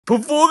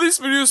Before this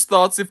video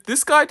starts, if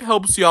this guide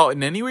helps you out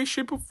in any way,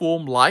 shape or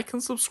form, like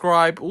and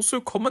subscribe.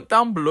 Also comment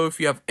down below if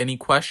you have any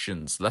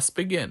questions. Let's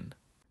begin.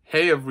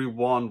 Hey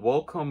everyone,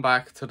 welcome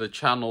back to the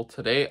channel.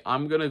 Today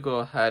I'm going to go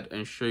ahead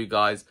and show you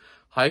guys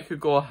how you could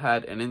go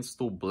ahead and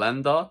install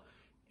Blender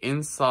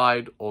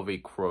inside of a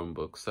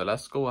Chromebook. So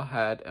let's go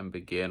ahead and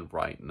begin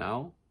right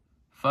now.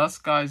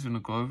 First guys, you're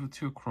going to go over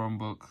to your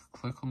Chromebook,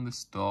 click on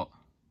this dot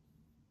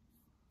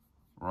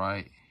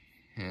right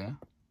here.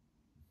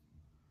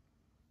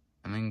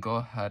 And then go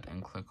ahead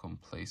and click on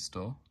Play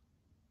Store.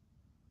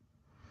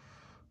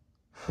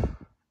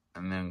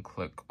 And then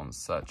click on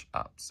Search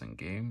Apps and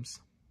Games.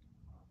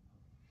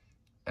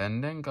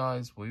 And then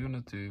guys, what you're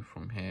going to do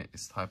from here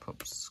is type up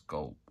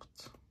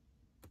Sculpt.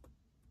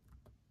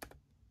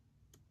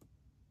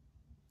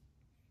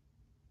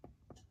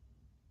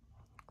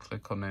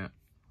 Click on it.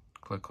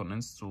 Click on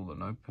Install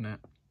and open it.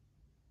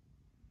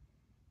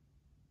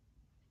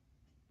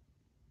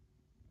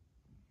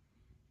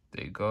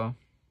 There you go.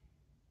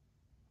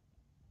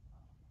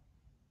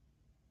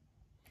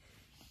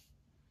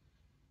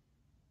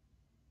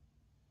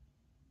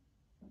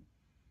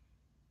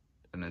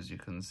 And as you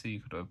can see, you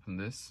could open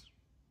this.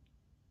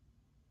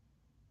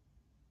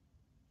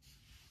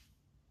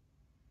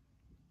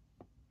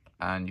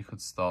 And you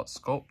could start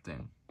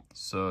sculpting.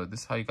 So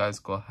this is how you guys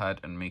go ahead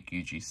and make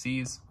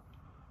UGCs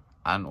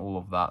and all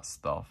of that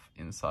stuff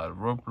inside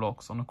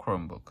Roblox on a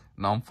Chromebook.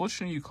 Now,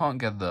 unfortunately, you can't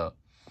get the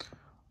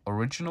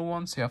original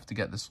one, so you have to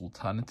get this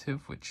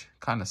alternative, which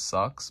kind of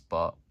sucks,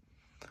 but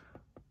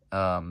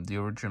the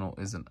original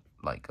isn't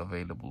like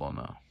available on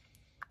a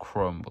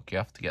Chromebook. You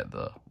have to get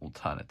the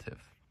alternative.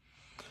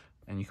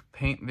 And you can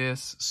paint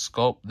this,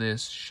 sculpt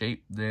this,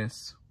 shape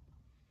this,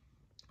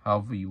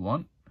 however you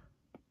want,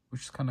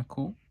 which is kind of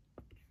cool.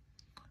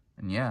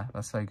 And yeah,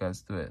 that's how you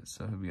guys do it.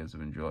 So I hope you guys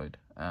have enjoyed,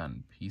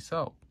 and peace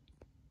out.